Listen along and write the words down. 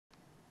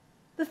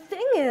The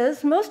thing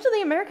is, most of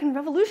the American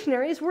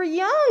revolutionaries were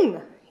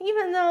young.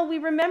 Even though we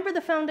remember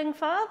the Founding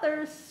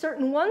Fathers,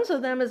 certain ones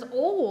of them as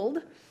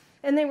old,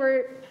 and they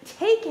were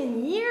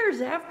taken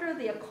years after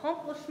the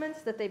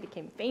accomplishments that they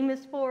became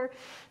famous for,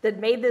 that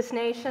made this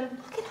nation.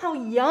 Look at how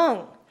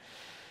young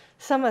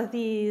some of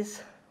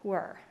these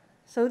were.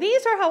 So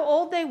these are how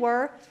old they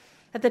were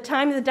at the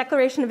time of the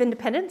Declaration of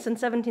Independence in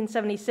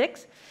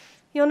 1776.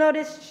 You'll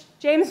notice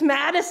James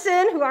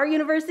Madison, who our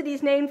university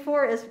is named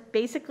for, is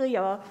basically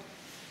an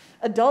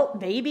adult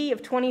baby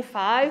of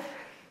 25.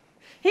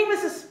 He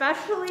was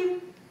especially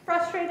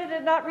frustrated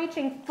at not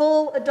reaching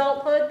full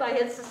adulthood by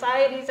his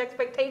society's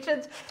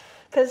expectations,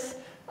 because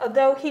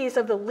although he's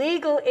of the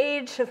legal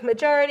age of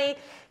majority,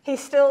 he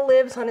still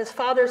lives on his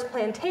father's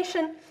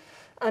plantation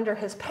under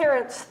his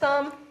parents'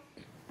 thumb.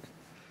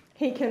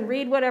 He can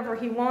read whatever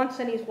he wants,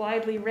 and he's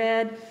widely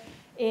read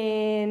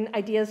in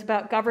ideas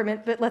about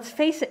government. But let's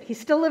face it, he's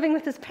still living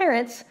with his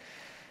parents,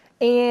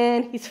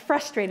 and he's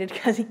frustrated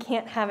because he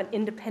can't have an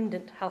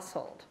independent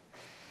household.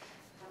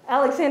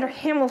 Alexander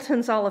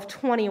Hamilton's all of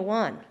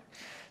 21.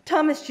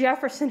 Thomas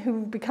Jefferson,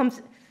 who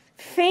becomes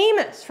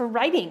famous for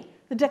writing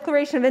the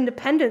Declaration of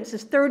Independence,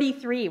 is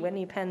 33 when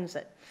he pens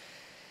it.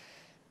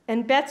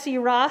 And Betsy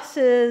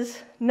Ross's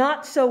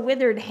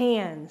not-so-withered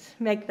hands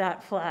make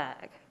that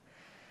flag.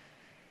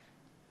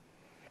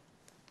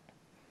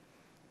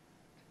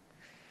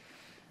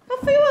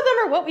 A few of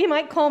them are what we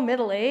might call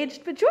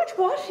middle-aged, but George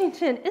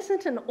Washington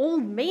isn't an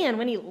old man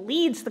when he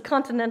leads the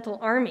Continental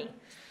Army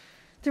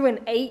through an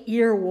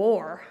 8-year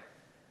war.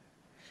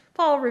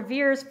 Paul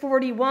Revere's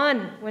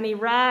 41 when he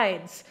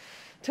rides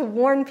to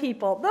warn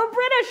people, the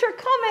British are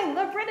coming,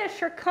 the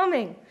British are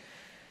coming.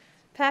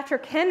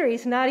 Patrick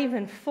Henry's not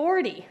even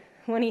 40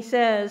 when he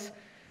says,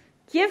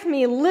 give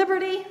me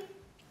liberty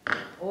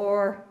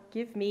or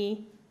give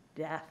me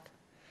death.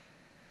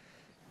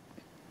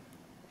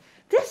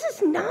 This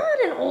is not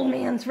an old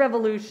man's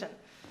revolution.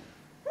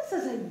 This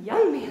is a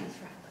young man's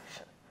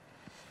revolution.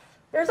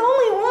 There's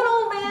only one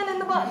old man in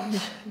the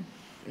bunch.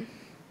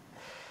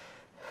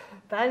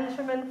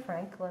 Benjamin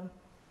Franklin,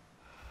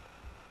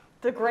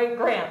 the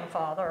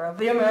great-grandfather of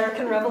the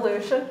American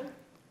Revolution.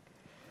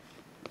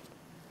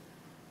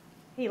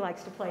 He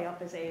likes to play up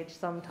his age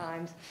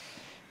sometimes.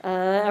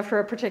 After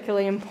a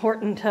particularly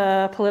important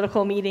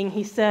political meeting,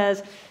 he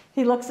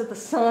looks at the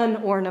sun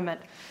ornament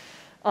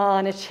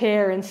on a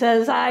chair and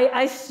says,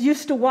 I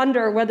used to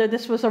wonder whether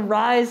this was a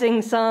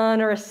rising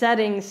sun or a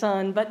setting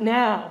sun, but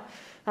now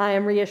I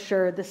am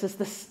reassured this is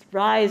the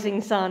rising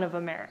sun of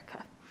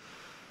America.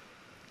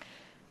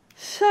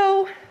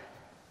 So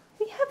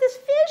we have this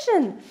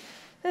vision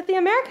that the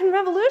American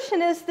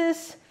Revolution is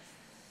this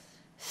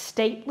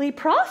stately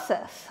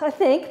process, I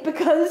think,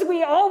 because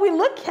all we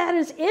look at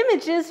is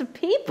images of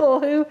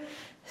people who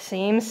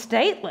seem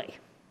stately.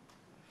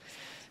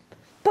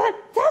 But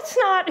that's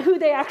not who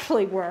they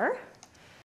actually were.